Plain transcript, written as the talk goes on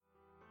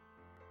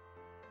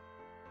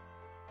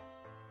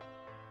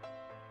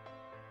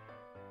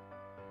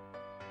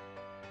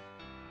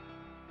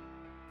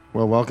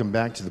Well, welcome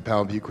back to the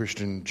Powell Butte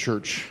Christian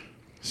Church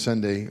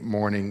Sunday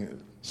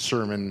morning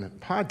sermon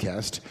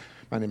podcast.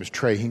 My name is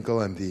Trey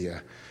Hinkle. I'm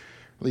the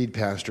lead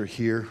pastor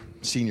here,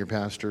 senior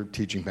pastor,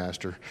 teaching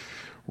pastor.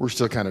 We're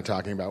still kind of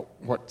talking about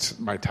what's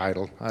my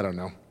title. I don't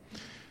know.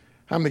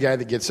 I'm the guy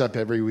that gets up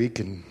every week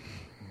and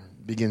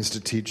begins to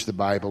teach the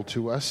Bible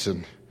to us.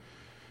 And,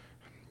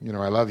 you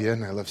know, I love you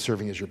and I love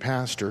serving as your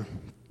pastor.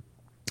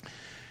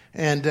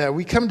 And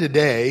we come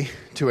today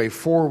to a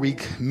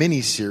 4-week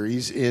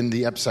mini-series in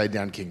the Upside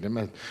Down Kingdom,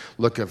 a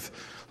look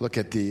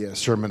at the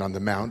Sermon on the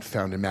Mount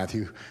found in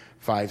Matthew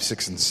 5,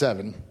 6, and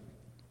 7.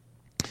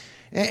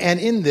 And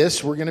in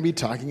this, we're going to be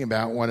talking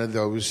about one of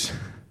those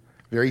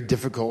very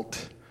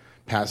difficult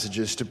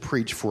passages to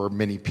preach for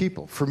many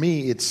people. For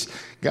me, it's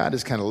God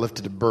has kind of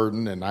lifted a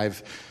burden, and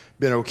I've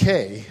been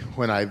okay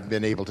when I've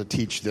been able to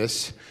teach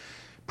this.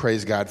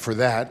 Praise God for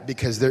that,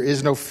 because there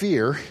is no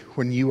fear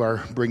when you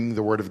are bringing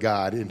the Word of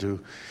God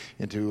into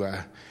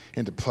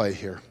play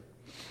here.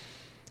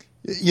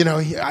 You know,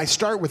 I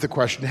start with the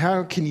question,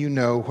 how can you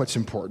know what's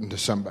important to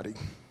somebody?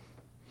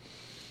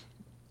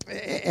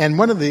 And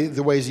one of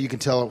the ways that you can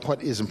tell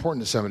what is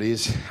important to somebody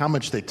is how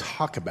much they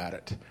talk about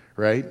it,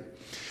 right?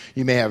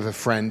 You may have a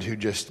friend who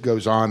just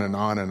goes on and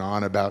on and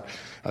on about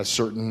a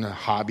certain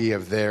hobby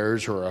of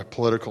theirs or a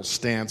political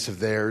stance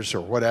of theirs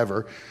or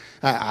whatever.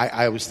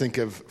 I always think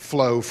of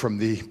Flo from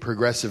the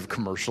Progressive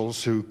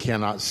commercials, who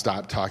cannot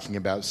stop talking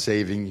about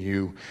saving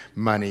you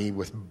money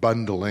with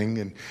bundling.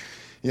 And,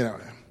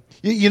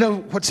 you know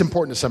what's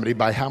important to somebody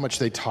by how much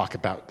they talk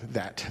about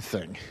that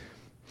thing.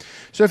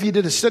 So if you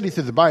did a study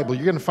through the Bible,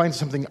 you're going to find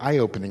something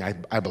eye-opening,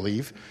 I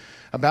believe,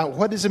 about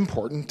what is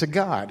important to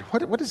God.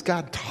 What does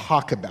God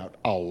talk about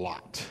a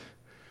lot?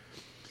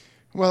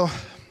 Well,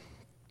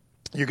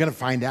 you're going to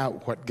find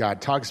out what God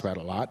talks about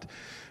a lot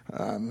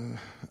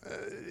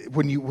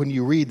when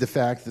you read the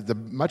fact that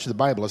much of the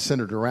Bible is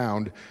centered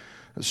around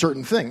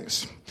certain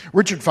things.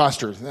 Richard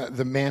Foster,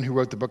 the man who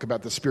wrote the book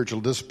about the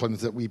spiritual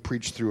disciplines that we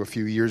preached through a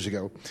few years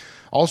ago,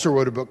 also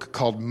wrote a book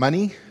called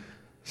Money,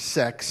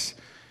 Sex,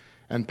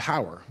 and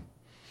Power.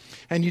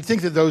 And you'd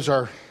think that those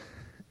are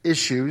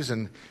issues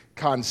and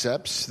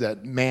concepts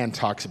that man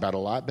talks about a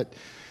lot, but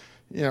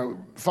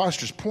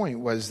Foster's point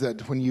was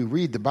that when you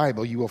read the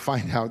Bible, you will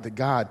find out that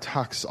God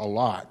talks a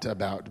lot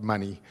about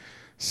money,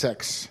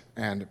 sex,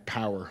 and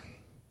power.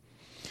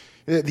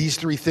 These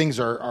three things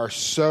are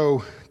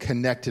so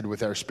connected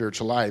with our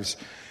spiritual lives.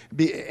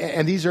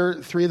 And these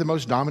are three of the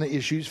most dominant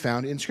issues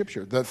found in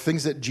Scripture. The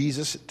things that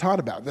Jesus taught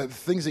about, the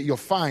things that you'll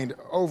find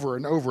over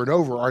and over and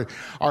over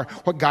are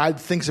what God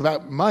thinks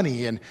about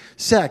money and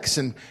sex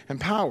and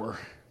power.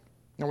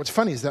 Now, what's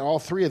funny is that all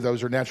three of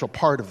those are a natural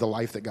part of the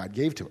life that God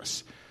gave to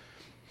us.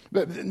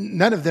 But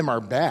none of them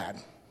are bad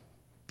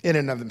in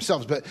and of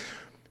themselves. But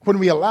when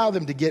we allow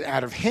them to get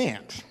out of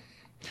hand,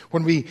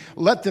 when we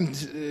let them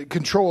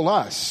control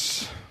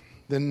us,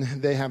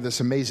 then they have this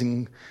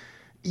amazing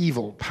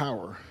evil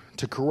power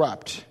to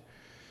corrupt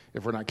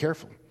if we're not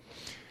careful.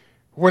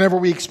 Whenever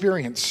we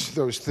experience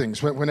those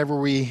things, whenever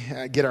we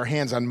get our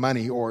hands on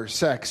money or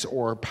sex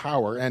or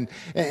power, and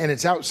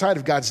it's outside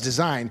of God's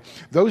design,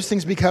 those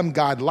things become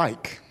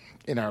God-like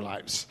in our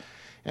lives,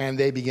 and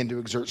they begin to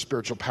exert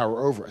spiritual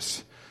power over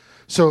us.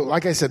 So,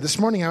 like I said, this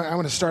morning I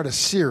want to start a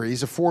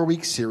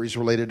 4-week series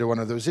related to one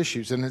of those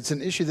issues, and it's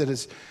an issue that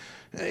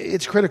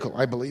it's critical,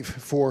 I believe,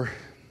 for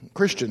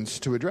Christians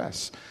to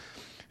address.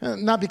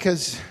 Not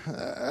because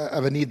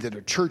of a need that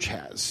a church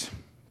has,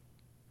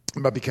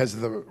 but because of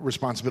the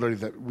responsibility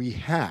that we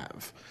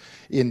have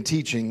in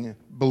teaching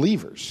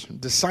believers,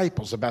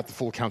 disciples, about the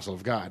full counsel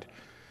of God.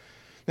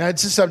 Now,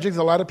 it's a subject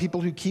that a lot of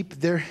people who keep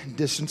their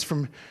distance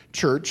from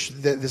church,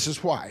 this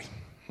is why.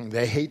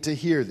 They hate to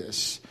hear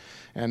this.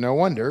 And no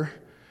wonder,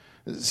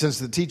 since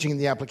the teaching and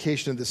the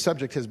application of this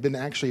subject has been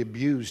actually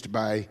abused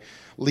by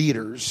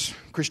leaders,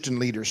 Christian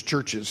leaders,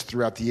 churches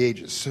throughout the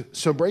ages.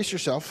 So brace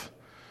yourself,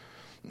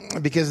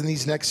 because in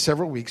these next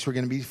several weeks, we're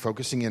going to be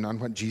focusing in on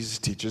what Jesus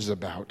teaches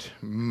about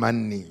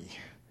money.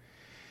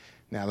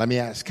 Now, let me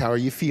ask, how are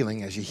you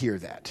feeling as you hear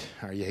that?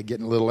 Are you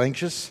getting a little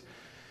anxious?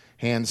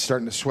 Hands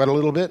starting to sweat a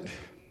little bit?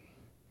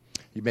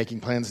 You making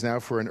plans now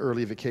for an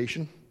early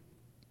vacation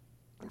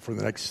for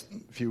the next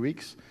few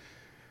weeks?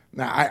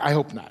 Now, I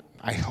hope not.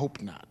 I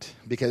hope not,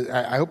 because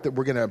I hope that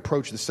we're going to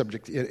approach the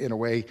subject in a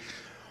way,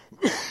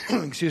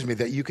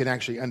 that you can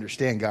actually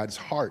understand God's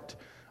heart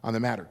on the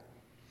matter.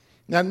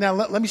 Now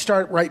let me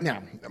start right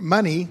now.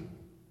 Money,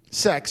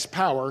 sex,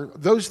 power,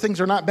 those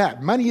things are not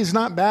bad. Money is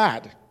not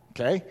bad,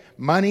 okay?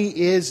 Money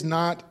is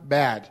not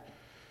bad.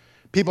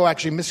 People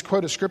actually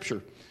misquote a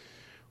scripture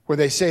where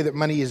they say that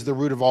money is the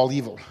root of all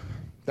evil.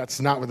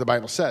 That's not what the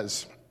Bible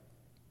says.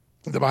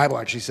 The Bible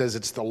actually says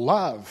it's the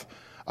love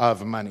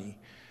of money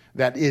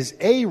that is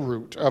a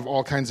root of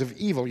all kinds of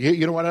evil.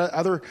 You know what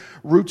other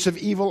roots of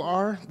evil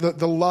are?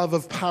 The love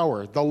of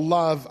power, the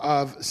love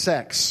of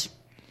sex,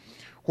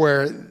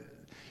 where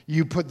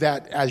you put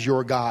that as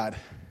your God,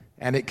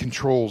 and it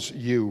controls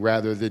you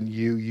rather than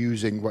you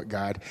using what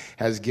God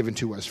has given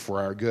to us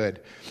for our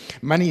good.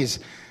 Money is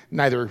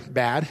neither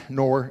bad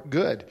nor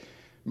good.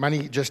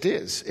 Money just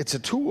is. It's a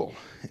tool.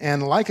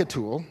 And like a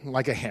tool,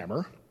 like a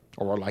hammer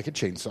or like a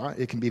chainsaw,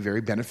 it can be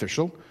very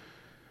beneficial.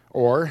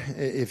 Or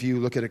if you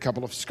look at a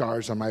couple of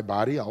scars on my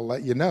body, I'll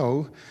let you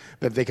know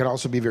that they can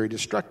also be very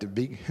destructive,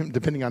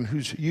 depending on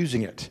who's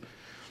using it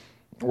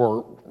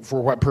or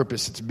for what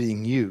purpose it's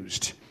being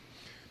used.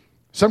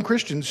 Some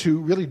Christians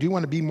who really do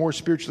want to be more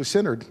spiritually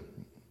centered,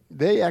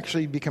 they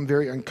actually become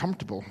very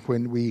uncomfortable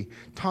when we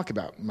talk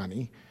about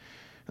money,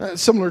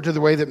 similar to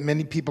the way that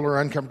many people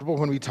are uncomfortable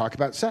when we talk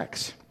about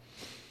sex.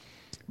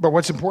 But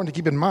what's important to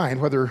keep in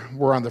mind, whether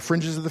we're on the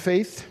fringes of the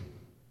faith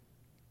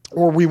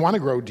or we want to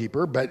grow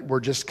deeper, but we're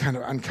just kind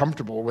of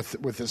uncomfortable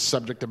with this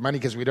subject of money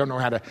because we don't know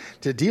how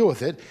to deal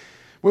with it.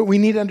 We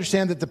need to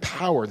understand that the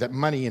power that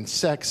money and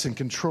sex and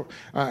control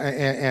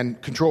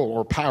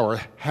or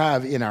power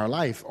have in our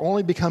life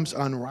only becomes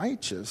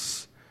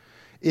unrighteous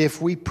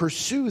if we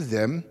pursue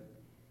them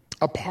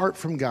apart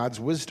from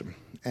God's wisdom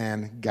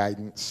and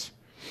guidance.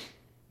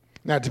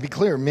 Now, to be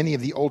clear, many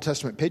of the Old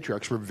Testament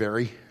patriarchs were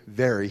very,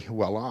 very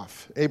well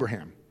off.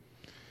 Abraham,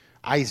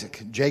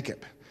 Isaac,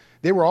 Jacob.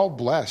 They were all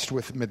blessed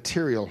with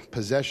material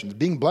possessions.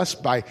 Being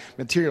blessed by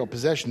material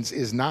possessions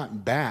is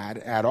not bad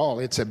at all.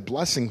 It's a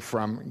blessing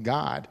from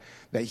God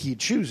that he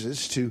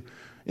chooses to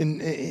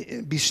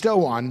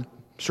bestow on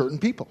certain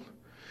people.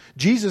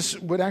 Jesus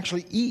would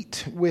actually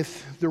eat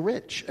with the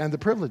rich and the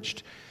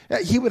privileged.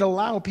 He would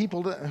allow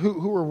people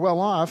who were well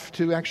off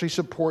to actually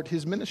support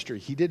his ministry.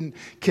 He didn't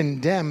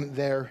condemn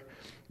their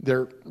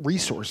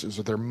resources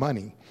or their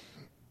money.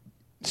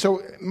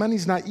 So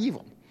money's not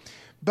evil.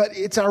 But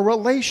it's our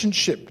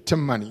relationship to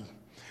money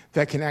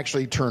that can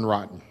actually turn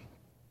rotten.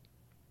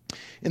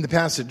 In the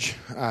passage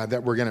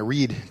that we're going to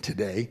read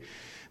today,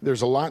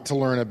 there's a lot to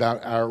learn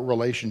about our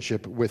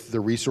relationship with the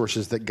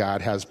resources that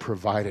God has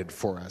provided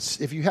for us.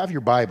 If you have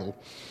your Bible,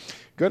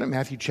 go to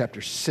Matthew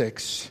chapter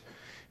 6,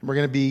 and we're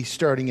going to be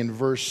starting in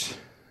verse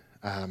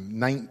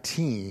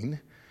 19.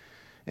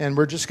 And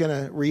we're just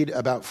going to read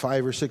about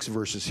 5 or 6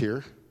 verses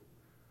here.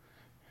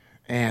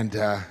 And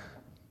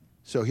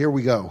so here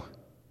we go.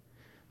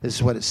 This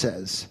is what it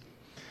says.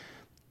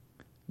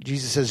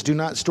 Jesus says, "Do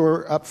not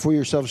store up for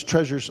yourselves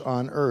treasures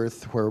on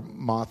earth where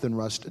moth and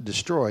rust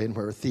destroy and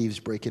where thieves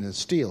break in and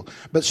steal.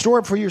 But store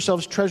up for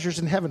yourselves treasures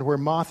in heaven where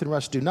moth and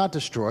rust do not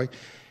destroy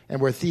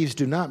and where thieves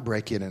do not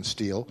break in and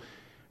steal.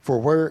 For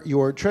where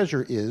your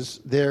treasure is,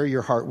 there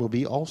your heart will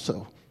be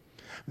also.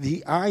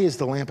 The eye is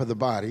the lamp of the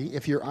body.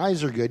 If your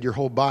eyes are good, your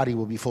whole body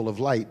will be full of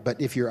light. But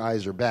if your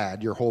eyes are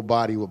bad, your whole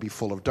body will be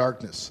full of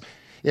darkness.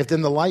 If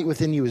then the light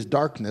within you is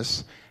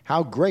darkness,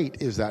 how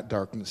great is that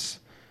darkness?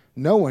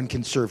 No one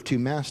can serve 2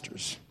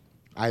 masters.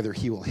 Either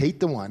he will hate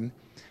the one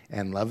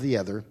and love the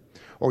other,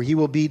 or he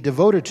will be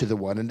devoted to the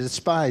one and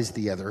despise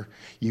the other.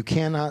 You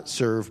cannot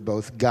serve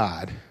both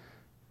God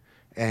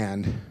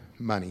and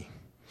money."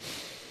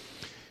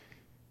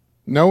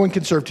 No one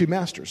can serve 2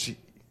 masters.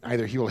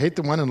 Either he will hate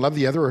the one and love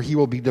the other, or he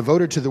will be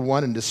devoted to the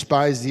one and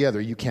despise the other.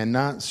 You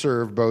cannot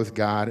serve both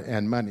God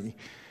and money.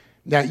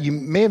 Now, you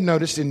may have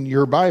noticed in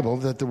your Bible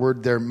that the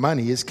word there,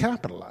 money, is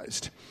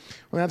capitalized.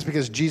 Well, that's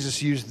because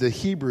Jesus used the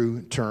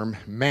Hebrew term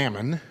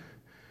mammon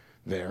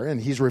there,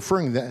 and he's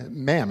referring the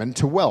mammon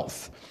to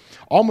wealth,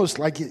 almost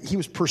like he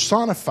was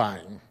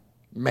personifying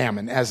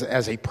mammon as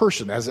a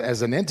person,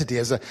 as an entity,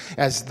 as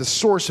the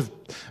source of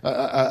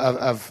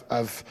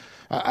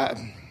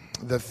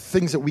the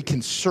things that we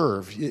can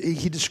serve.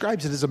 He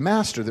describes it as a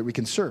master that we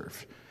can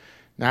serve.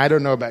 Now, I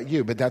don't know about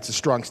you, but that's a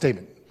strong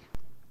statement.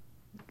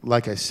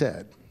 Like I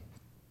said,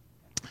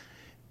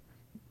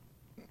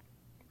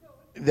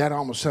 that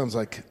almost sounds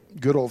like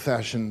good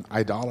old-fashioned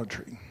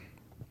idolatry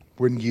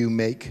when you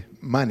make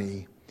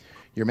money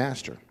your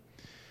master.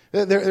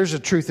 There's a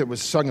truth that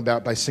was sung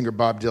about by singer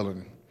Bob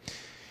Dylan.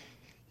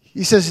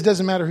 He says it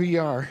doesn't matter who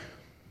you are.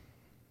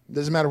 It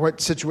doesn't matter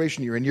what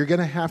situation you're in. You're going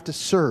to have to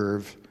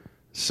serve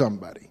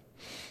somebody.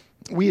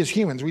 We as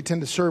humans, we tend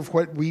to serve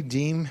what we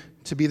deem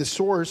to be the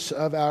source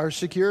of our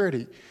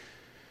security.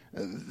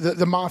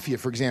 The mafia,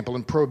 for example,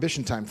 in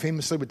Prohibition time,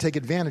 famously would take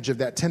advantage of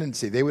that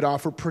tendency. They would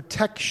offer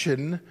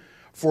protection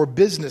for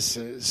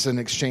businesses in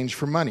exchange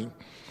for money.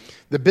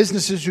 The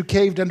businesses who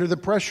caved under the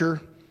pressure,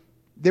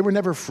 they were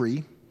never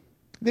free.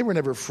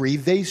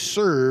 They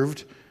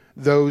served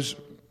those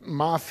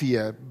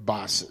mafia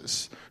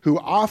bosses who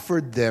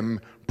offered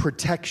them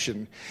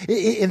protection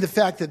in the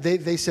fact that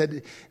they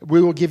said,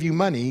 we will give you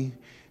money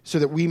so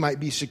that we might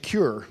be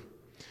secure.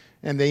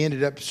 And they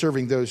ended up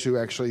serving those who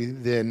actually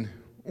then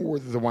were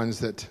the ones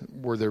that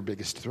were their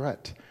biggest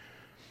threat.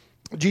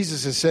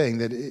 Jesus is saying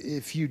that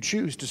if you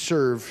choose to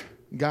serve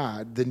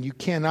God, then you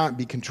cannot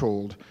be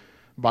controlled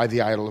by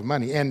the idol of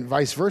money, and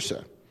vice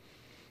versa.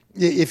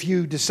 If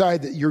you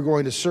decide that you're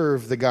going to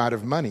serve the God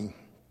of money,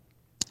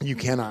 you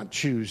cannot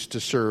choose to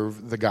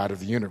serve the God of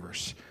the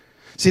universe.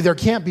 See, there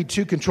can't be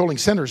 2 controlling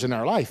centers in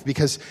our life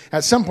because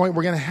at some point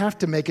we're going to have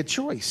to make a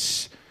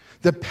choice.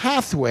 The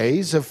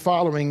pathways of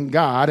following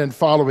God and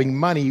following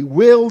money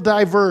will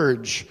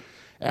diverge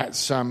at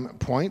some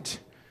point.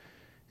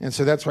 And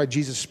so that's why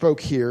Jesus spoke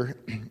here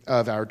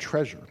of our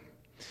treasure.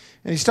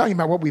 And he's talking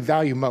about what we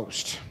value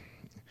most.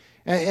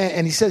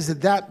 And he says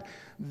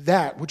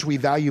that which we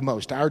value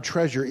most, our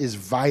treasure, is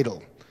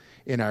vital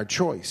in our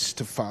choice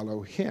to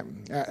follow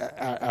him.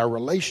 Our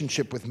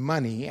relationship with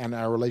money and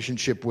our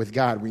relationship with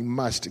God, we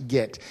must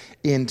get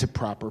into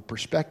proper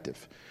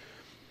perspective.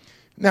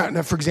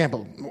 Now, for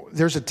example,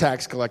 there's a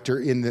tax collector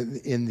in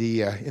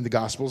the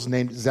Gospels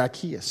named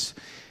Zacchaeus.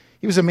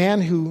 He was a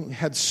man who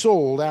had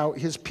sold out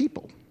his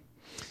people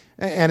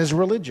and his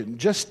religion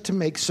just to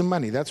make some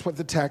money. That's what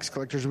the tax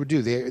collectors would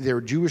do. They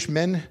were Jewish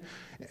men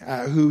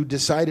who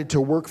decided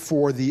to work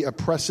for the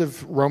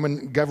oppressive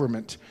Roman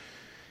government.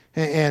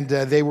 And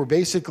they were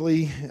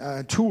basically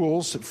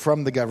tools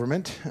from the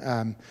government,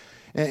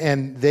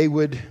 and they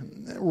would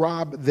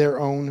rob their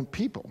own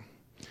people.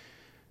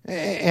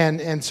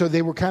 And so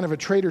they were kind of a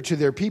traitor to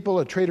their people,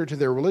 a traitor to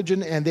their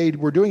religion, and they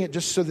were doing it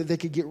just so that they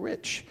could get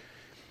rich.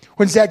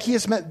 When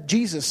Zacchaeus met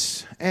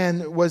Jesus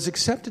and was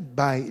accepted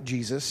by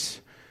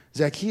Jesus,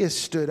 Zacchaeus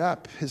stood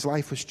up. His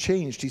life was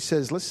changed. He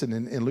says, listen,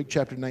 in Luke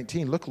chapter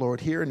 19, look,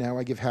 Lord, here now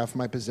I give half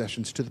my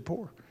possessions to the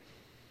poor.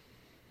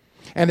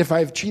 And if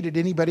I've cheated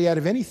anybody out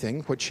of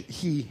anything, which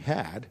he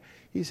had,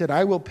 he said,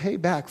 I will pay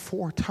back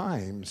 4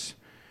 times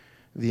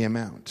the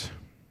amount.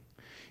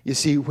 You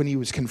see, when he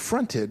was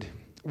confronted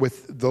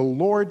with the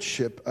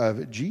lordship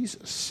of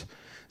Jesus,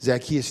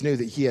 Zacchaeus knew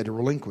that he had to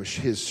relinquish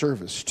his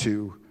service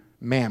to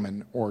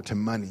mammon or to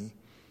money,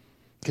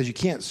 because you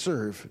can't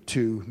serve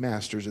 2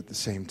 masters at the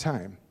same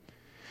time.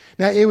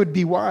 Now, it would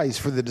be wise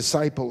for the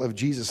disciple of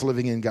Jesus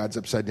living in God's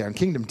upside-down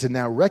kingdom to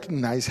now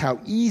recognize how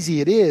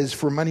easy it is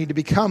for money to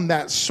become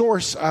that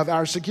source of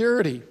our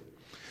security,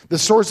 the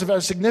source of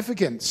our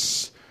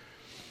significance.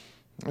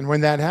 And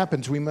when that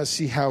happens, we must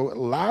see how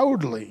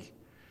loudly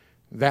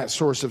that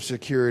source of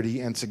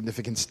security and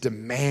significance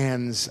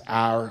demands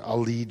our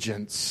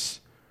allegiance.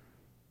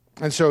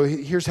 And so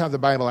here's how the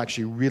Bible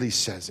actually really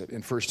says it.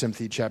 In 1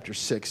 Timothy chapter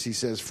 6, he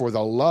says, for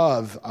the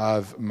love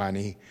of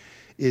money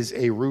is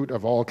a root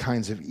of all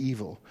kinds of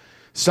evil.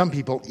 Some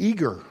people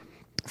eager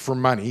for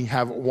money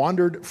have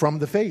wandered from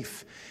the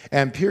faith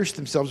and pierced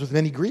themselves with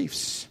many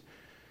griefs.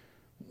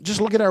 Just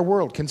look at our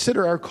world.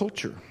 Consider our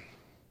culture.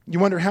 You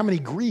wonder how many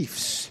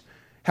griefs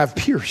have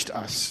pierced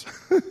us.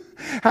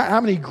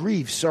 How many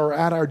griefs are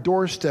at our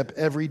doorstep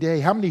every day?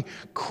 How many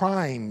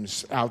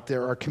crimes out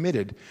there are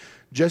committed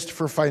just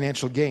for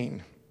financial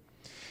gain?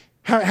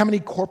 How many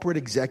corporate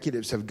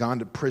executives have gone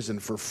to prison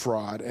for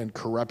fraud and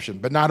corruption,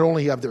 but not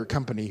only of their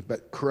company,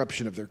 but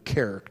corruption of their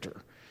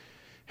character?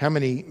 How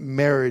many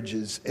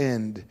marriages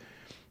end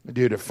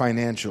due to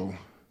financial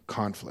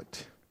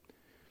conflict?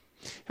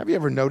 Have you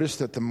ever noticed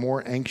that the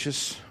more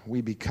anxious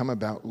we become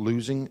about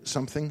losing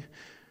something,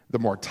 the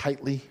more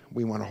tightly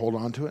we want to hold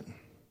on to it?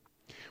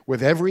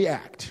 With every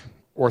act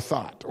or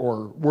thought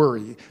or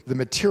worry, the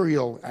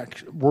material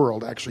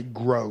world actually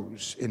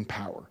grows in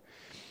power.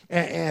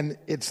 And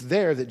it's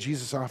there that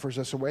Jesus offers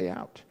us a way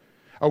out,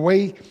 a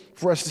way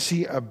for us to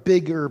see a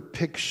bigger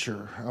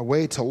picture, a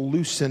way to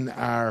loosen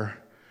our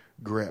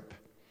grip.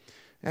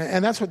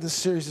 And that's what this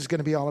series is going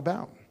to be all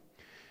about.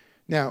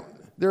 Now,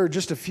 there are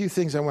just a few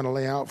things I want to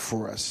lay out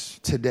for us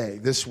today,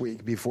 this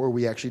week, before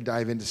we actually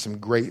dive into some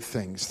great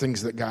things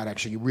that God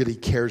actually really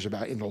cares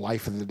about in the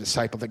life of the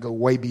disciple that go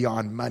way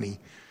beyond money,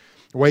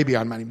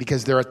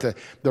 because they're at the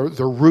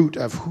root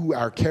of who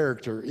our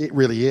character it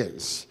really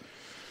is.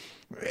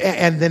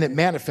 And then it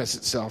manifests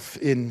itself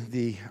in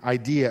the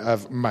idea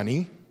of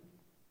money,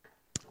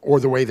 or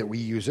the way that we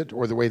use it,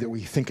 or the way that we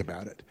think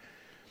about it.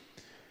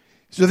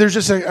 So there's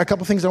just a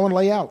couple things I want to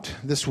lay out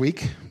this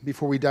week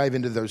before we dive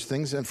into those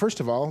things. And first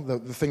of all, the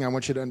thing I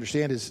want you to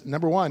understand is,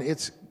 number one,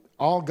 it's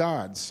all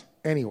God's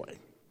anyway.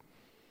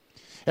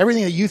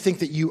 Everything that you think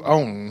that you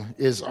own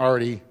is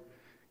already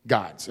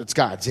God's. It's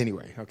God's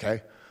anyway,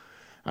 okay?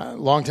 A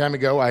long time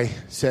ago, I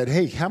said,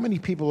 hey, how many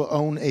people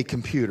own a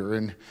computer?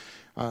 And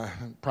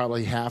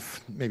probably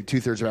half, maybe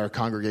 2/3 of our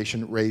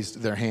congregation raised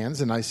their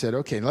hands. And I said,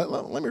 okay,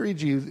 let me read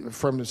you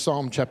from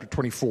Psalm chapter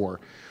 24,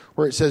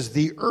 where it says,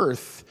 the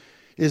earth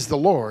is the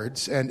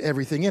Lord's and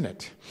everything in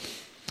it.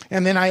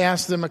 And then I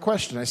asked them a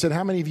question. I said,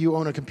 how many of you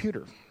own a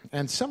computer?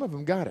 And some of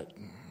them got it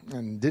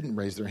and didn't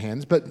raise their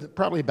hands, but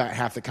probably about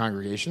half the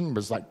congregation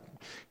was like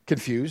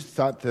confused,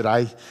 thought that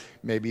I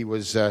maybe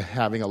was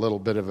having a little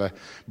bit of a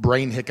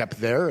brain hiccup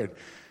there.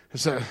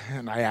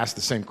 And I asked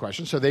the same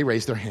question, so they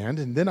raised their hand.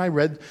 And then I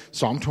read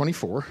Psalm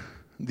 24,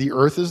 the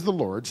earth is the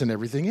Lord's and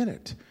everything in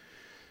it.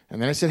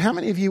 And then I said, how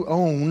many of you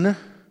own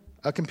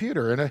a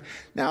computer? And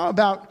now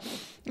about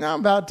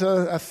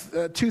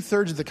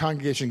 2/3 of the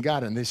congregation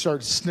got it, and they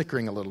started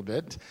snickering a little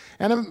bit.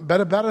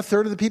 But about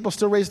 1/3 of the people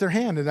still raised their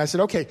hand. And I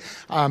said, okay,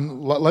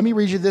 let me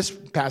read you this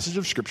passage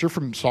of Scripture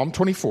from Psalm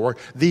 24.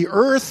 The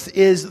earth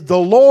is the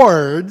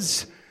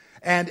Lord's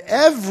and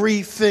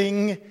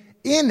everything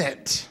in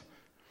it.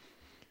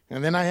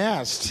 And then I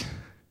asked,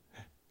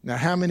 now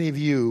how many of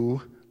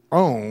you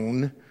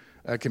own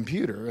a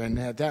computer? And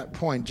at that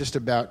point, just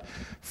about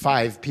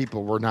 5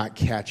 people were not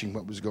catching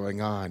what was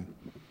going on.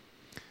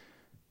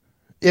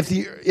 If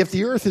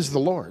the earth is the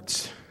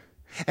Lord's,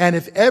 and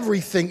if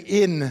everything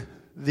in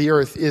the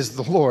earth is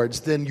the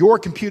Lord's, then your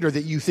computer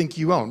that you think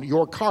you own,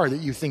 your car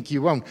that you think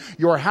you own,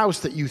 your house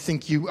that you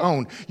think you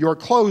own, your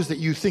clothes that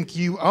you think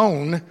you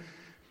own,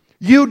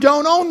 you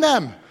don't own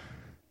them.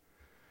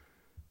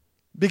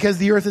 Because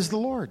the earth is the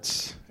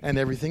Lord's and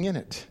everything in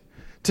it.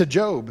 To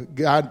Job,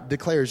 God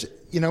declares,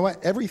 you know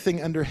what?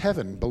 Everything under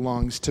heaven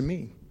belongs to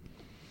me.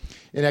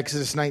 In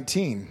Exodus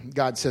 19,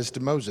 God says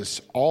to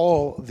Moses,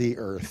 all the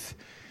earth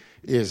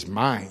is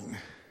mine.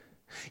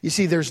 You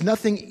see, there's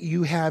nothing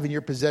you have in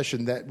your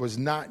possession that was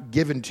not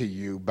given to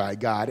you by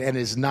God and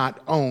is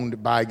not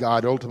owned by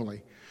God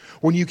ultimately.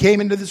 When you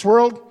came into this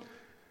world,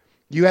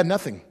 you had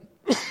nothing.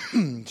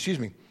 Excuse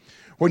me.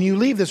 When you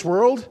leave this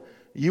world,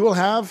 you will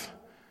have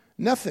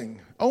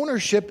nothing.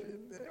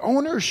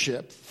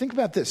 Ownership, think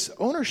about this.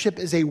 Ownership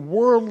is a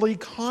worldly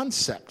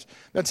concept.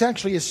 That's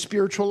actually a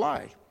spiritual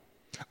lie.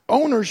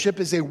 Ownership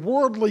is a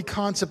worldly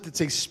concept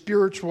that's a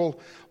spiritual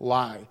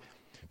lie.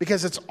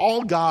 Because it's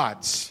all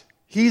God's.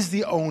 He's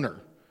the owner.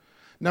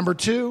 Number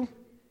two,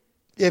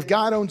 if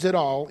God owns it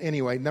all,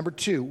 anyway, number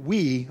two,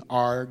 we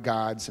are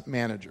God's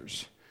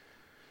managers.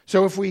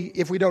 So if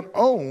we don't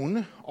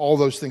own all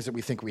those things that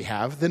we think we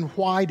have, then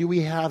why do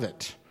we have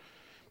it?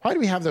 Why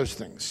do we have those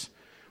things?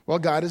 Well,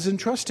 God has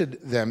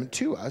entrusted them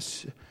to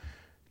us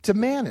to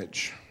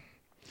manage.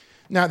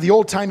 Now, the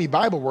old-timey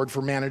Bible word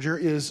for manager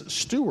is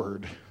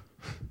steward.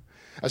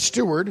 A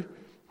steward,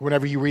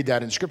 whenever you read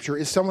that in Scripture,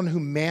 is someone who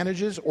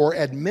manages or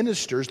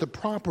administers the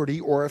property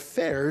or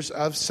affairs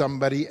of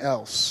somebody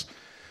else.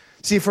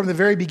 See, from the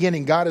very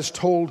beginning, God has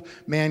told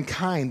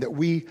mankind that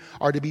we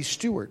are to be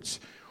stewards.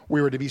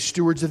 We were to be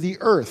stewards of the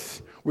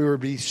earth. We were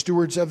to be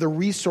stewards of the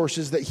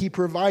resources that He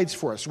provides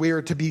for us. We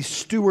are to be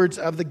stewards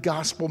of the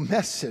gospel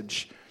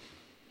message.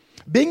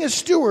 Being a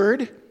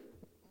steward,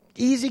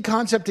 easy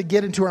concept to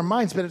get into our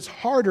minds, but it's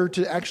harder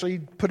to actually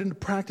put into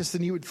practice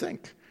than you would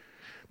think.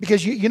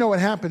 Because you know what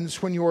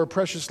happens when your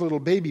precious little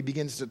baby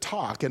begins to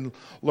talk and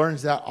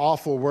learns that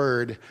awful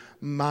word,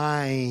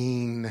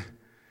 mine,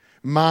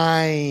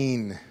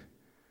 mine.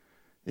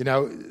 You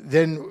know,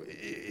 then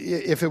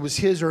if it was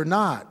his or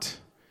not,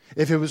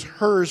 if it was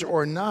hers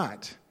or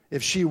not,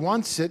 if she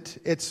wants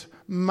it, it's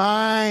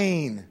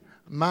mine,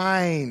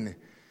 mine.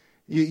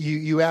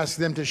 You ask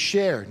them to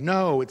share.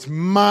 No, it's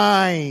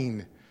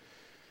mine.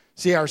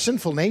 See, our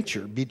sinful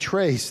nature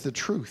betrays the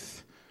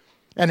truth.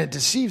 And it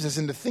deceives us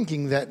into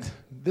thinking that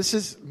this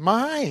is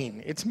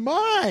mine. It's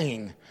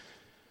mine.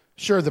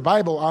 Sure, the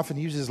Bible often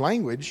uses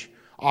language,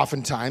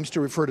 oftentimes,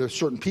 to refer to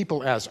certain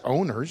people as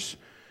owners.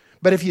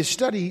 But if you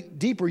study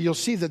deeper, you'll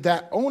see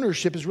that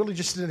ownership is really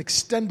just an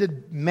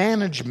extended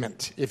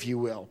management, if you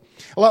will.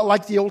 A lot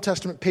like the Old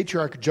Testament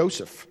patriarch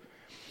Joseph.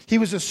 He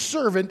was a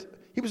servant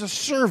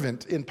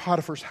in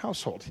Potiphar's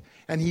household,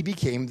 and he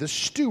became the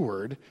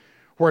steward,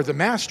 where the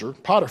master,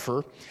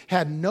 Potiphar,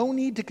 had no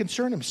need to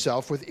concern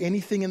himself with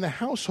anything in the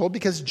household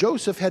because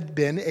Joseph had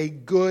been a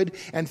good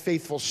and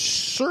faithful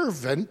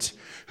servant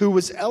who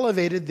was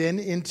elevated then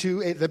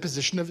into the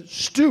position of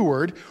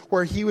steward,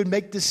 where he would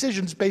make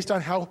decisions based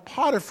on how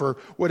Potiphar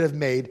would have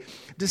made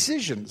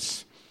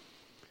decisions.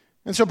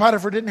 And so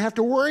Potiphar didn't have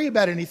to worry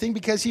about anything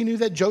because he knew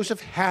that Joseph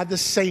had the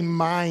same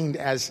mind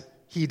as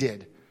he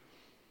did.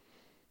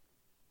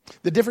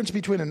 The difference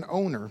between an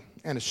owner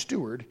and a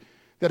steward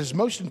that is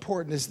most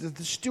important is that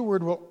the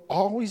steward will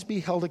always be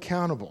held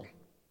accountable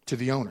to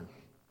the owner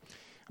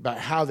about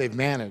how they've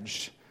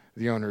managed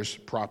the owner's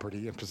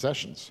property and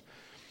possessions.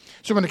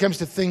 So when it comes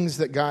to things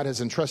that God has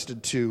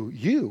entrusted to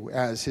you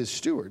as His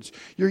stewards,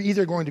 you're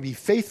either going to be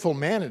faithful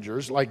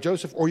managers like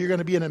Joseph, or you're going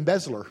to be an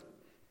embezzler.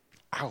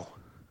 Ow.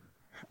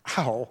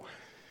 Ow.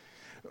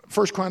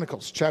 1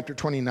 Chronicles chapter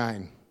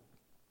 29,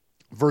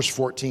 verse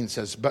 14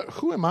 says, "But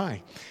who am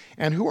I,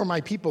 and who are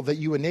my people that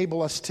you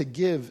enable us to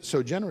give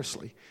so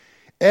generously?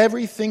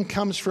 Everything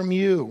comes from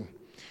you.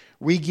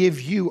 We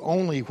give you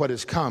only what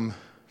has come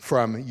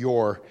from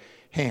your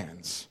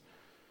hands."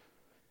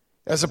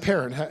 As a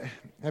parent,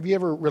 have you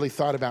ever really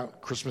thought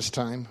about Christmas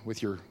time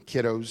with your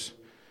kiddos?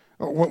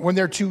 When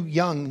they're too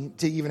young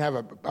to even have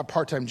a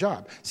part-time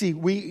job. See,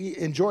 we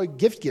enjoy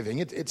gift giving.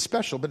 It's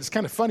special, but it's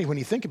kind of funny when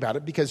you think about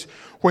it, because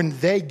when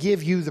they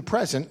give you the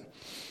present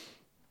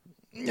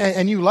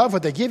and you love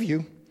what they give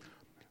you,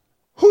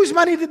 whose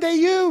money did they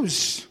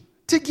use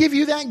to give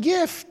you that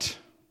gift?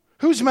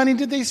 Whose money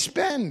did they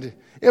spend?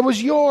 It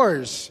was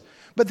yours.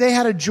 But they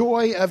had a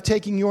joy of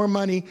taking your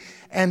money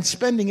and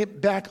spending it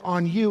back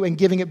on you and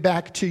giving it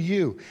back to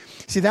you.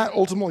 See, that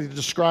ultimately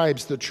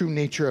describes the true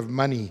nature of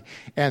money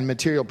and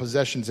material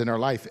possessions in our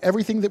life.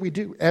 Everything that we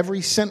do,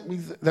 every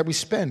cent that we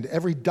spend,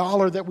 every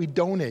dollar that we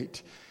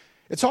donate,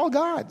 it's all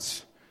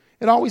God's.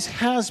 It always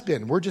has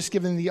been. We're just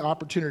given the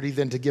opportunity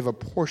then to give a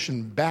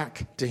portion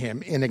back to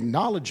Him in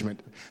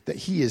acknowledgement that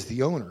He is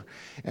the owner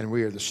and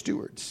we are the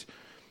stewards.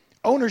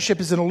 Ownership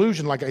is an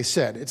illusion, like I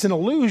said. It's an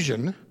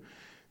illusion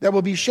that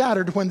will be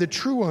shattered when the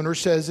true owner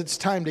says it's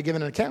time to give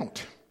an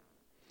account.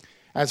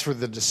 As for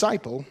the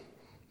disciple,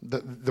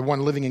 the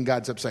one living in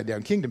God's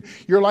upside-down kingdom,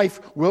 your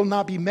life will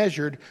not be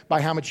measured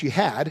by how much you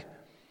had,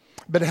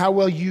 but how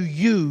well you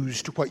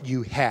used what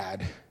you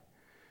had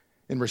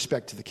in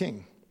respect to the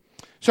King.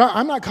 So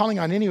I'm not calling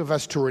on any of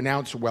us to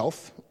renounce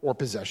wealth or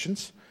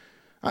possessions.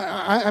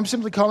 I'm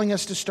simply calling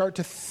us to start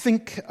to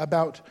think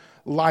about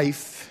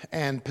life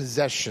and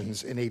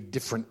possessions in a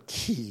different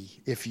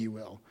key, if you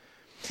will.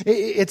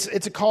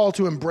 It's a call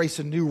to embrace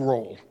a new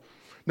role.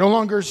 No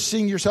longer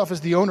seeing yourself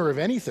as the owner of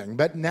anything,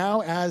 but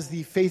now as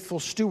the faithful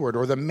steward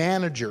or the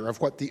manager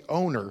of what the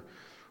owner,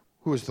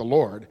 who is the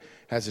Lord,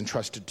 has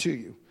entrusted to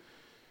you.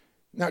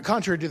 Now,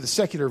 contrary to the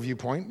secular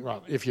viewpoint,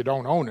 well, if you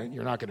don't own it,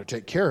 you're not going to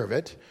take care of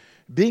it.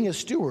 Being a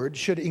steward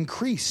should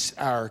increase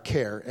our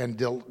care and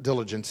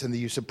diligence in the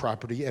use of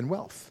property and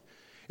wealth.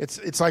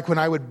 It's like when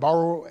I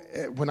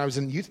was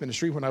in youth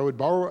ministry, when I would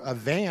borrow a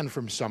van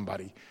from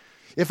somebody.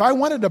 If I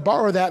wanted to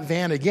borrow that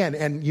van again,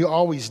 and you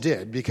always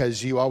did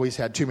because you always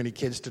had too many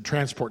kids to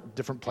transport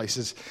different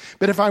places,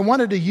 but if I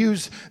wanted to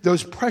use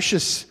those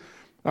precious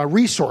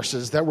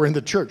resources that were in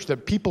the church, the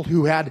people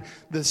who had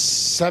the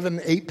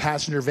 7, 8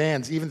 passenger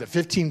vans, even the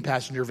 15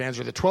 passenger vans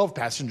or the 12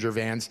 passenger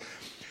vans,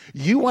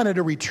 you wanted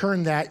to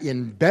return that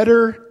in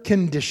better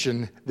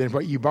condition than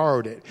what you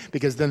borrowed it.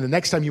 Because then the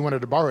next time you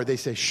wanted to borrow it, they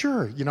say,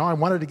 sure, I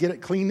wanted to get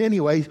it cleaned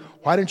anyway.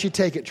 Why don't you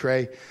take it,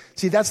 Trey?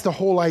 See, that's the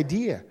whole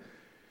idea.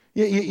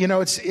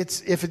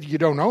 It's if you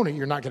don't own it,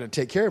 you're not going to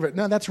take care of it.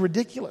 No, that's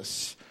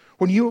ridiculous.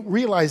 When you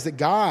realize that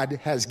God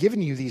has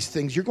given you these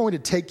things, you're going to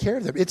take care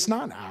of them. It's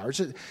not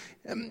ours.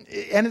 And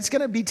it's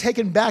going to be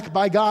taken back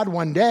by God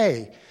one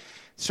day.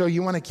 So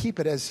you want to keep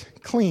it as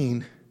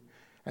clean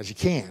as you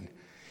can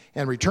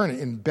and return it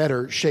in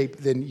better shape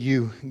than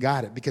you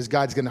got it, because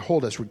God's going to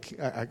hold us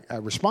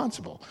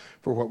responsible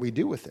for what we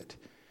do with it.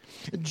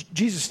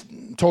 Jesus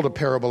told a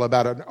parable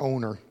about an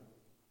owner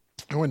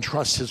who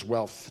entrusts his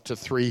wealth to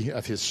 3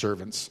 of his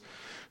servants.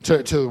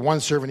 To one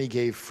servant, he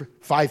gave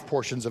 5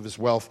 portions of his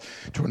wealth.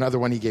 To another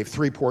one, he gave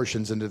 3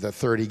 portions. And to the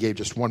third, he gave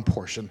just 1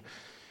 portion.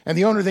 And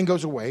the owner then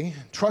goes away,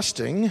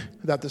 trusting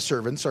that the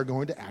servants are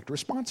going to act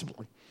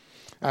responsibly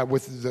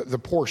with the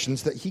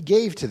portions that he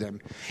gave to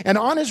them. And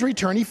on his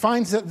return, he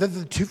finds that the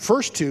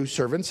first 2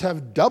 servants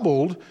have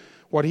doubled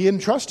what he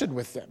entrusted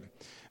with them.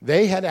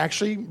 They had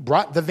actually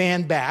brought the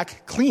van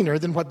back cleaner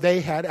than what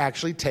they had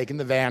actually taken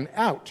the van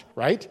out,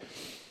 right?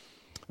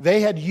 They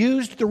had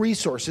used the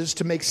resources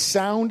to make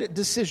sound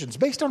decisions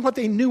based on what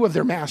they knew of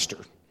their master.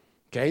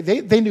 Okay,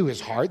 they knew his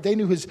heart. They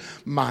knew his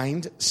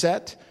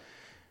mindset.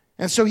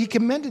 And so he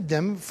commended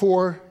them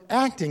for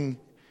acting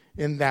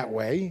in that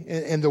way,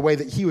 in the way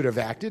that he would have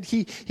acted.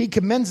 He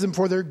commends them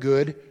for their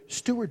good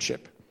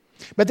stewardship.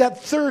 But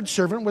that third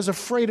servant was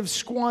afraid of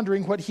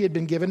squandering what he had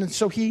been given, and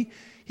so he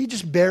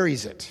just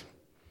buries it,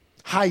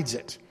 hides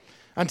it,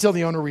 until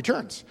the owner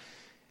returns.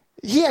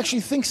 He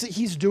actually thinks that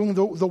he's doing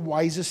the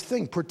wisest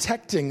thing,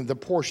 protecting the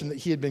portion that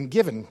he had been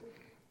given.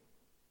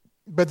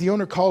 But the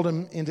owner called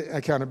him into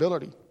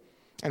accountability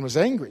and was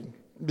angry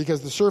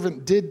because the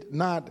servant did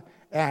not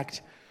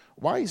act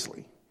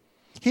wisely.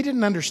 He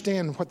didn't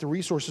understand what the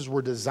resources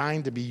were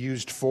designed to be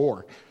used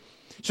for.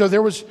 So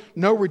there was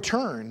no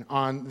return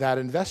on that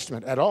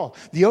investment at all.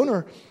 The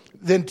owner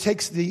then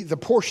takes the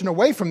portion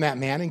away from that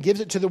man and gives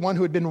it to the one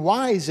who had been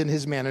wise in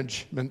his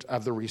management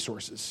of the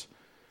resources.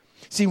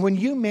 See, when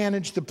you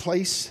manage the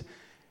place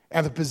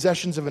and the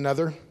possessions of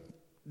another,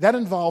 that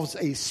involves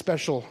a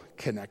special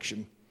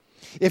connection.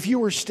 If you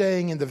were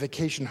staying in the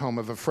vacation home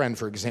of a friend,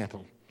 for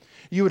example,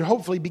 you would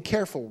hopefully be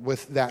careful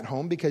with that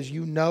home because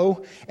you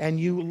know and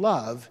you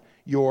love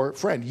your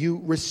friend.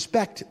 You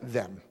respect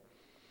them.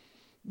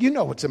 You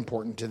know what's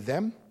important to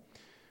them.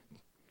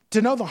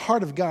 To know the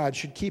heart of God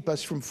should keep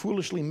us from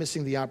foolishly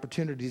missing the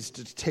opportunities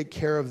to take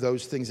care of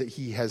those things that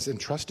he has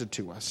entrusted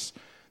to us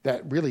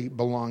that really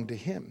belong to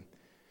him.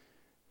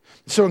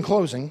 So in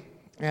closing,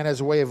 and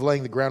as a way of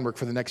laying the groundwork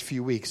for the next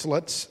few weeks,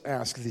 let's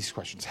ask these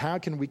questions. How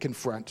can we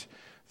confront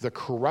the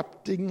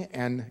corrupting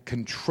and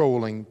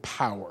controlling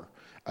power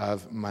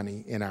of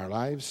money in our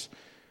lives?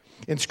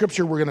 In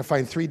Scripture, we're going to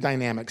find 3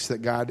 dynamics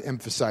that God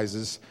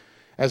emphasizes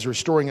as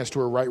restoring us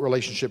to a right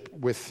relationship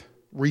with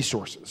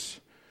resources: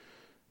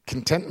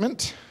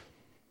 contentment,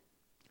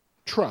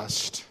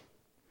 trust,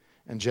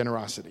 and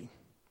generosity.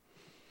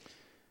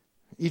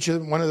 Each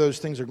one of those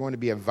things are going to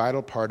be a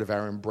vital part of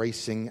our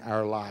embracing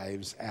our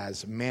lives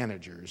as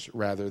managers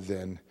rather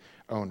than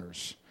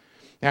owners.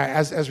 Now,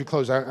 as we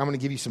close, I'm going to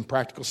give you some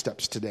practical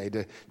steps today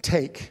to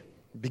take,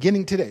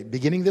 beginning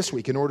this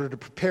week, in order to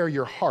prepare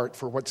your heart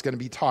for what's going to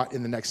be taught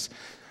in the next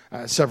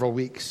several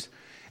weeks.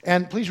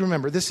 And please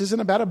remember, this isn't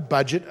about a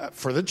budget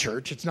for the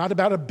church. It's not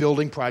about a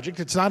building project.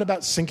 It's not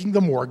about sinking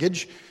the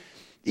mortgage.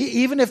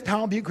 Even if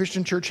Powell Butte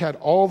Christian Church had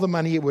all the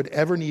money it would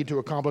ever need to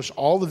accomplish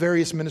all the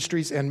various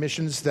ministries and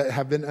missions that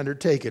have been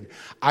undertaken,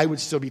 I would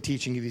still be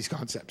teaching you these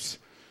concepts.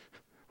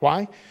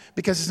 Why?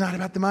 Because it's not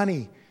about the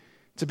money.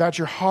 It's about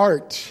your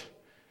heart.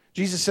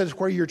 Jesus says,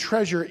 where your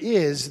treasure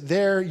is,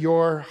 there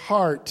your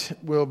heart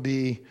will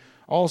be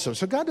also.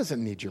 So God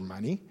doesn't need your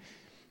money.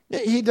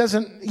 He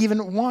doesn't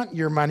even want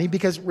your money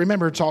because,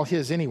 remember, it's all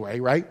his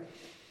anyway, right?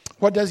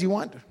 What does he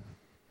want?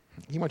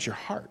 He wants your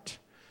heart.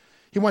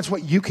 He wants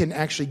what you can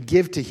actually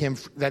give to him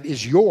that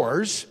is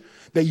yours,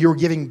 that you're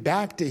giving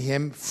back to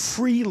him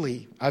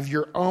freely of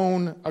your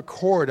own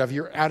accord,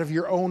 out of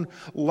your own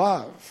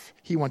love.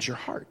 He wants your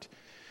heart.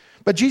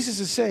 But Jesus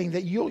is saying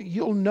that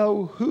you'll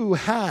know who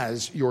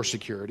has your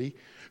security,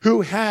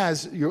 who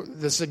has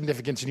the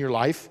significance in your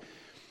life.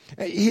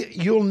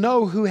 You'll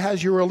know who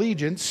has your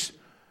allegiance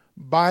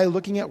by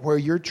looking at where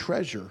your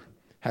treasure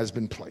has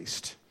been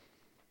placed.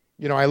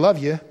 You know, I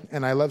love you,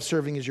 and I love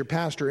serving as your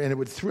pastor, and it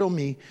would thrill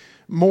me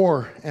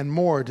more and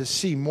more to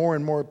see more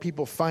and more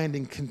people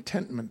finding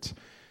contentment,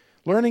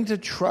 learning to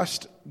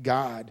trust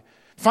God,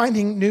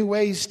 finding new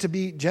ways to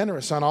be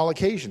generous on all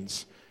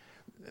occasions.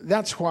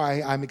 That's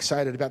why I'm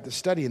excited about the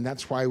study, and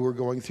that's why we're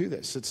going through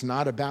this. It's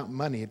not about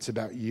money, it's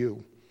about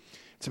you.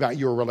 It's about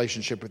your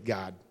relationship with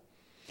God.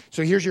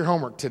 So here's your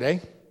homework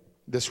today,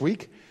 this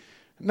week.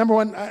 Number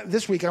one,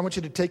 this week I want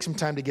you to take some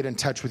time to get in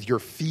touch with your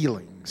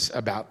feelings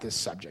about this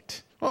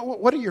subject.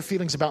 What are your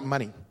feelings about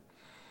money?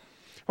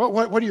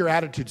 What are your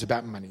attitudes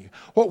about money?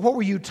 What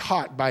were you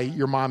taught by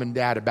your mom and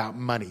dad about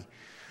money?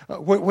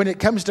 When it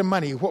comes to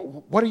money,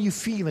 what are you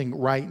feeling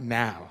right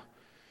now?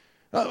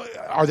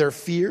 Are there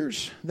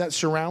fears that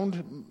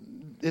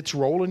surround its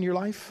role in your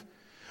life?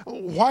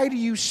 Why do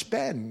you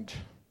spend?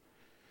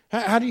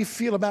 How do you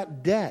feel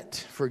about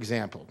debt, for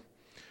example?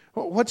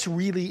 What's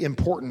really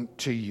important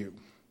to you?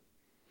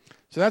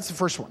 So that's the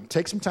first one.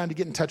 Take some time to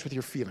get in touch with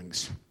your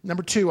feelings.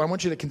 Number two, I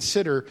want you to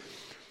consider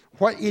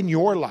what in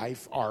your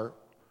life are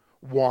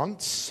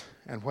wants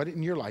and what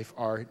in your life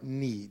are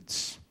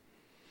needs.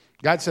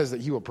 God says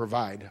that he will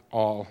provide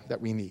all that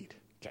we need,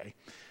 okay?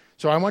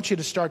 So I want you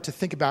to start to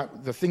think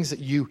about the things that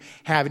you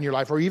have in your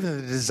life, or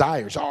even the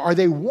desires. Are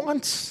they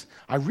wants?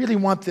 I really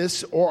want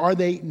this, or are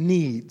they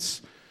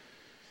needs?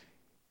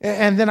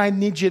 And then I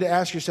need you to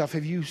ask yourself,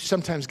 have you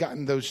sometimes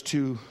gotten those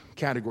two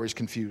categories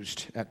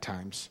confused at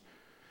times?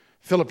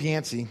 Philip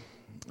Yancey,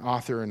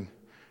 author and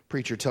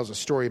preacher, tells a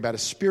story about a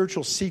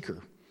spiritual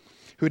seeker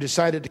who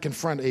decided to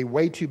confront a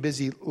way too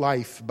busy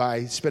life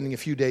by spending a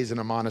few days in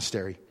a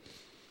monastery.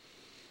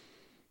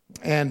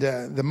 And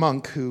the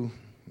monk who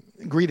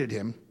greeted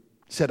him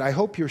said, "I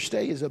hope your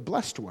stay is a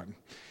blessed one."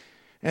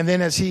 And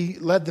then as he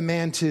led the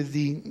man to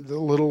the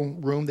little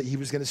room that he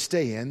was going to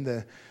stay in,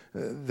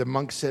 the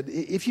monk said,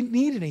 "If you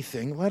need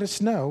anything, let us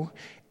know,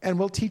 and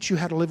we'll teach you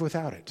how to live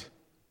without it."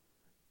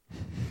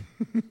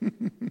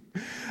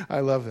 I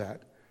love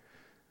that.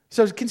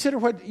 So consider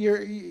what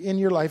in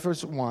your life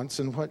is wants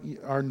and what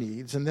are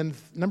needs. And then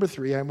number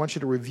three, I want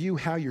you to review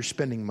how you're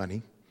spending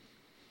money.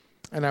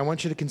 And I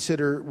want you to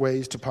consider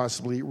ways to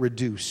possibly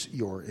reduce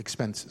your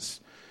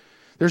expenses.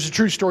 There's a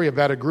true story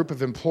about a group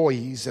of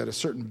employees at a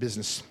certain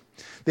business.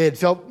 They had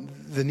felt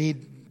the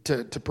need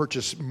to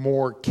purchase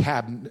more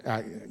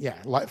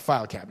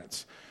file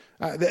cabinets.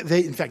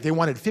 In fact, they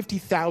wanted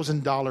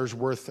 $50,000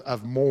 worth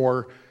of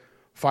more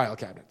file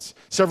cabinets.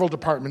 Several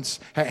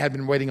departments had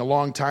been waiting a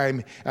long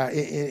time,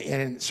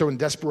 and so in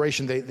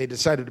desperation, they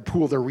decided to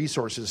pool their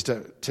resources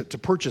to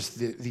purchase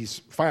these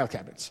file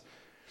cabinets.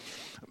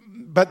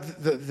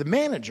 But the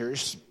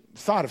managers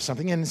thought of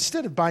something, and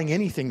instead of buying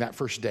anything that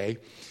first day,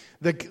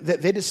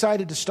 they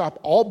decided to stop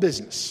all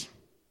business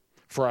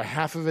for a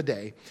half of a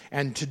day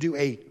and to do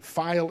a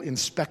file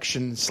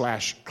inspection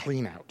 /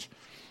 clean out.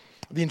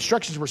 The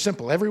instructions were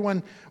simple.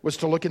 Everyone was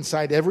to look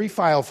inside every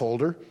file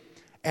folder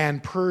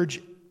and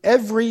purge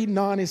every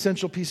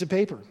non-essential piece of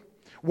paper.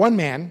 One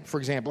man, for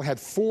example, had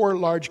 4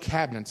 large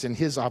cabinets in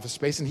his office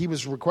space, and he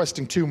was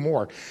requesting 2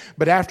 more.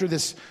 But after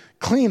this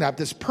cleanup,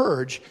 this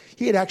purge,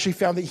 he had actually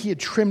found that he had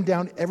trimmed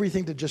down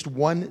everything to just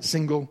one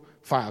single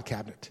file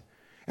cabinet.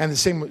 And the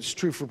same was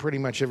true for pretty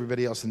much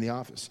everybody else in the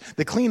office.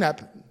 The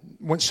cleanup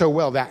went so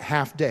well that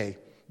half day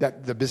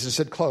that the business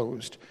had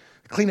closed.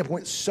 The cleanup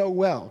went so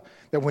well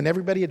that when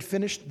everybody had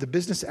finished, the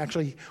business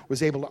actually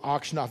was able to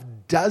auction off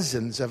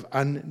dozens of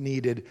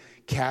unneeded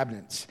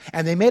cabinets.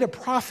 And they made a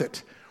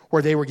profit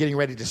where they were getting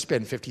ready to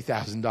spend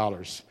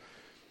 $50,000.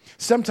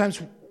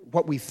 Sometimes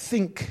what we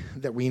think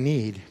that we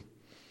need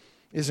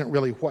isn't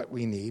really what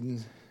we need.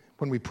 And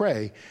when we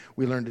pray,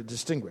 we learn to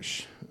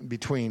distinguish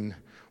between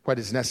what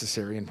is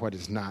necessary and what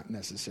is not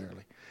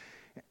necessarily.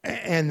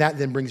 And that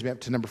then brings me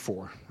up to number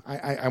 4.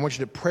 I want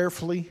you to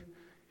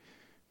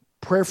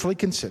prayerfully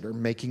consider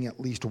making at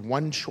least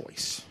one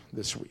choice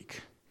this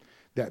week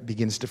that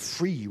begins to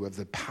free you of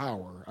the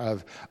power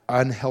of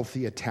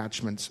unhealthy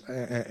attachments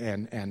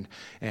and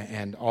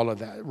all of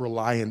that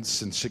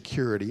reliance and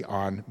security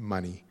on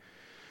money.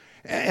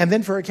 And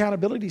then for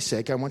accountability's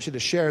sake, I want you to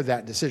share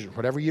that decision,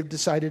 whatever you've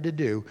decided to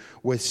do,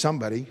 with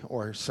somebody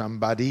or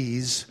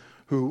somebodies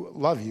who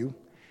love you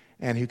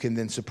and who can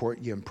then support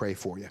you and pray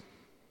for you.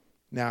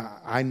 Now,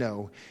 I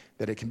know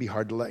that it can be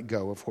hard to let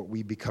go of what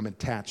we become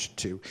attached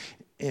to.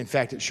 In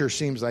fact, it sure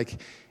seems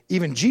like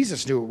even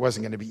Jesus knew it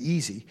wasn't going to be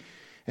easy.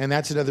 And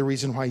that's another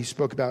reason why he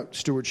spoke about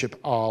stewardship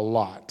a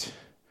lot.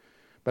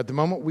 But the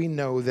moment we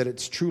know that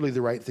it's truly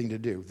the right thing to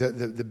do,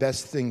 the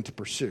best thing to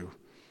pursue,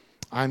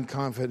 I'm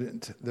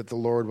confident that the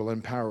Lord will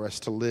empower us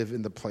to live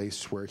in the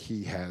place where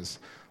he has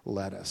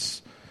led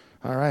us.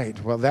 All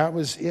right. Well, that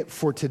was it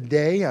for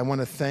today. I want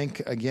to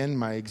thank, again,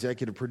 my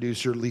executive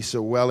producer, Lisa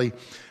Welly,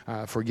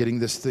 for getting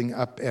this thing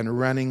up and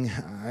running.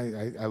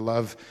 I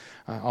love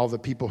all the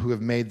people who have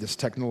made this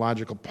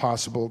technology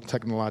possible,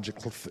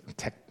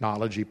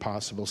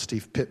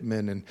 Steve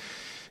Pittman.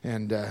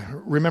 And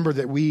remember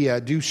that we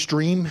do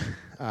stream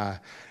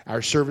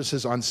our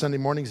services on Sunday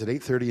mornings at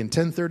 8:30 and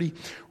 10:30.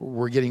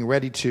 We're getting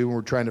ready to.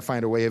 We're trying to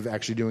find a way of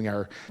actually doing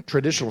our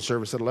traditional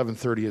service at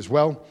 11:30 as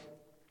well.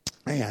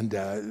 And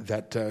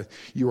that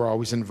you are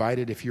always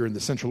invited if you're in the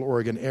Central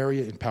Oregon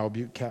area, in Powell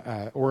Butte,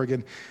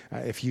 Oregon.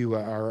 If you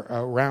are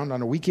around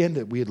on a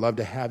weekend, we'd love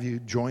to have you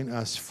join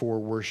us for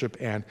worship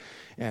and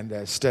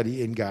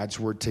study in God's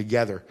Word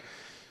together.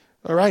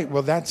 All right,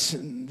 well, that's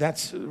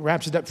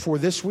wraps it up for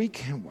this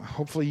week.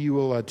 Hopefully you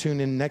will tune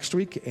in next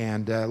week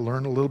and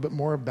learn a little bit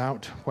more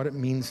about what it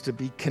means to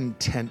be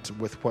content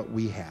with what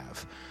we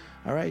have.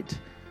 All right.